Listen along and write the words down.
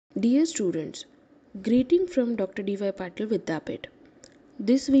Dear students, greeting from Dr. D.Y. Patil Vidyapit.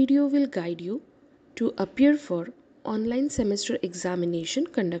 This video will guide you to appear for online semester examination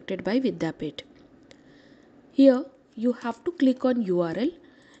conducted by Vidyapit. Here you have to click on URL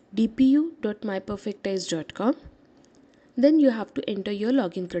dpu.myperfectize.com. Then you have to enter your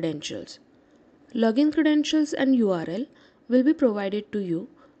login credentials. Login credentials and URL will be provided to you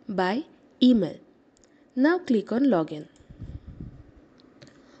by email. Now click on login.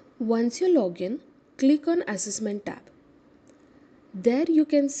 Once you log in, click on Assessment tab. There you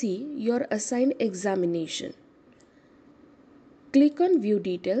can see your assigned examination. Click on View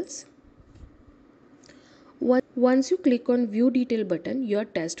Details. Once you click on View Detail button, your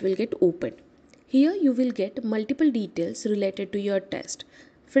test will get opened. Here you will get multiple details related to your test.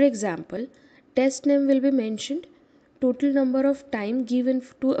 For example, test name will be mentioned, total number of time given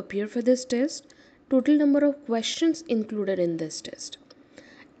to appear for this test, total number of questions included in this test.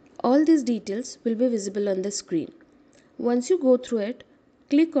 All these details will be visible on the screen. Once you go through it,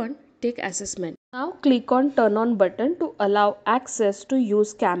 click on Take Assessment. Now click on Turn On button to allow access to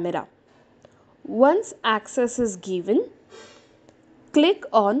use camera. Once access is given, click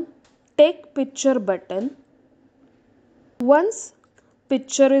on Take Picture button. Once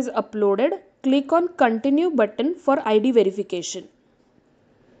picture is uploaded, click on Continue button for ID verification.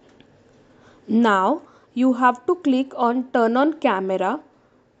 Now you have to click on Turn On Camera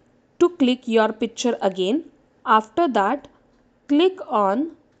to click your picture again. After that, click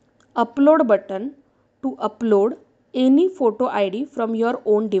on Upload button to upload any photo ID from your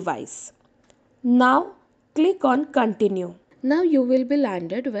own device. Now click on Continue. Now you will be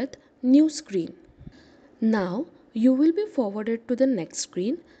landed with New Screen. Now you will be forwarded to the next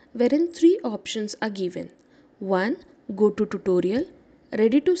screen wherein 3 options are given. 1. Go to Tutorial,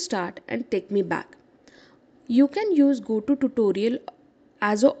 Ready to Start and Take Me Back. You can use Go to Tutorial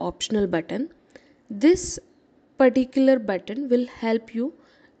as an optional button. This particular button will help you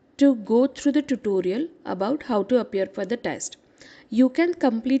to go through the tutorial about how to appear for the test. You can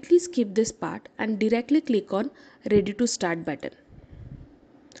completely skip this part and directly click on Ready to Start button.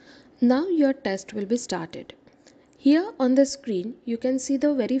 Now your test will be started. Here on the screen you can see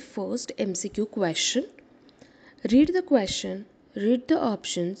the very first MCQ question. Read the question, read the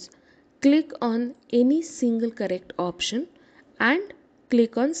options, click on any single correct option and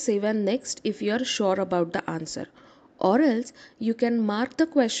click on Save and Next if you are sure about the answer, or else you can mark the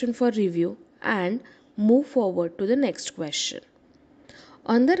question for review and move forward to the next question.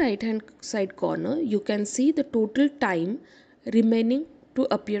 On the right hand side corner you can see the total time remaining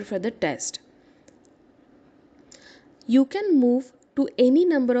to appear for the test. You can move to any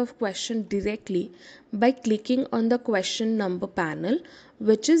number of questions directly by clicking on the question number panel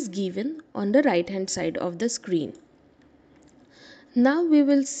which is given on the right hand side of the screen. Now we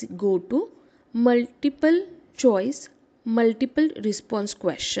will go to multiple choice, multiple response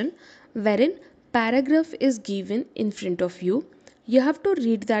question wherein paragraph is given in front of you. You have to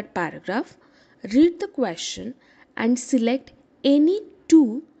read that paragraph, read the question and select any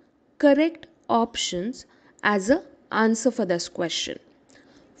 2 correct options as an answer for this question.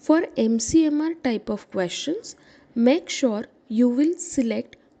 For MCMR type of questions, make sure you will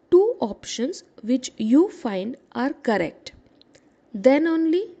select 2 options which you find are correct. Then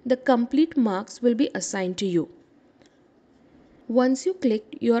only the complete marks will be assigned to you. Once you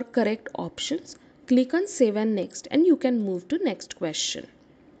click your correct options, click on Save and Next and you can move to next question.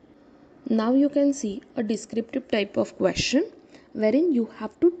 Now you can see a descriptive type of question wherein you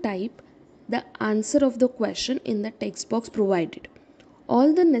have to type the answer of the question in the text box provided.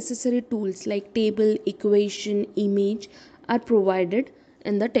 All the necessary tools like table, equation, image are provided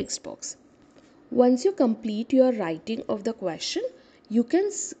in the text box. Once you complete your writing of the question, you can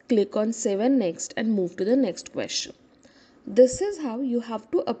click on Save and Next and move to the next question. This is how you have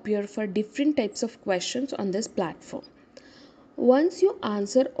to appear for different types of questions on this platform. Once you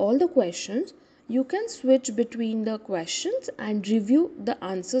answer all the questions, you can switch between the questions and review the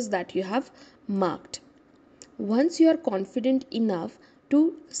answers that you have marked. Once you are confident enough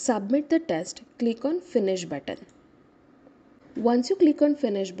to submit the test, click on Finish button. Once you click on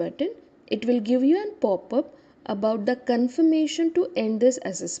Finish button, it will give you a pop-up about the confirmation to end this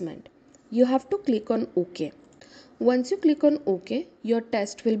assessment. You have to click on OK. Once you click on OK, your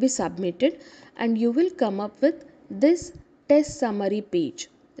test will be submitted and you will come up with this test summary page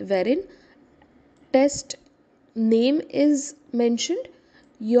wherein test name is mentioned,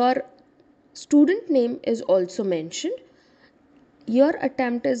 your student name is also mentioned, your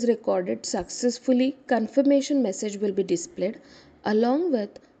attempt is recorded successfully, confirmation message will be displayed along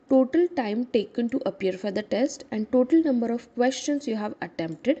with total time taken to appear for the test and total number of questions you have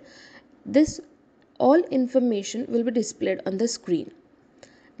attempted. This all information will be displayed on the screen.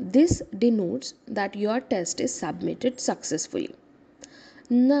 This denotes that your test is submitted successfully.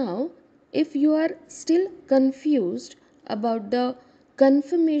 Now, if you are still confused about the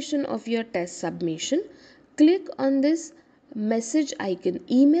confirmation of your test submission, click on this message icon,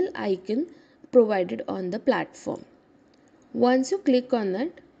 email icon provided on the platform. Once you click on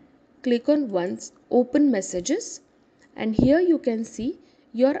that, click on once open messages, and here you can see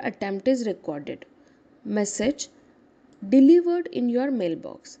your attempt is recorded. Message delivered in your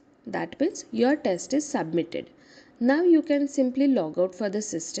mailbox. That means your test is submitted. Now you can simply log out for the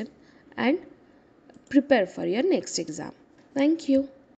system and prepare for your next exam. Thank you.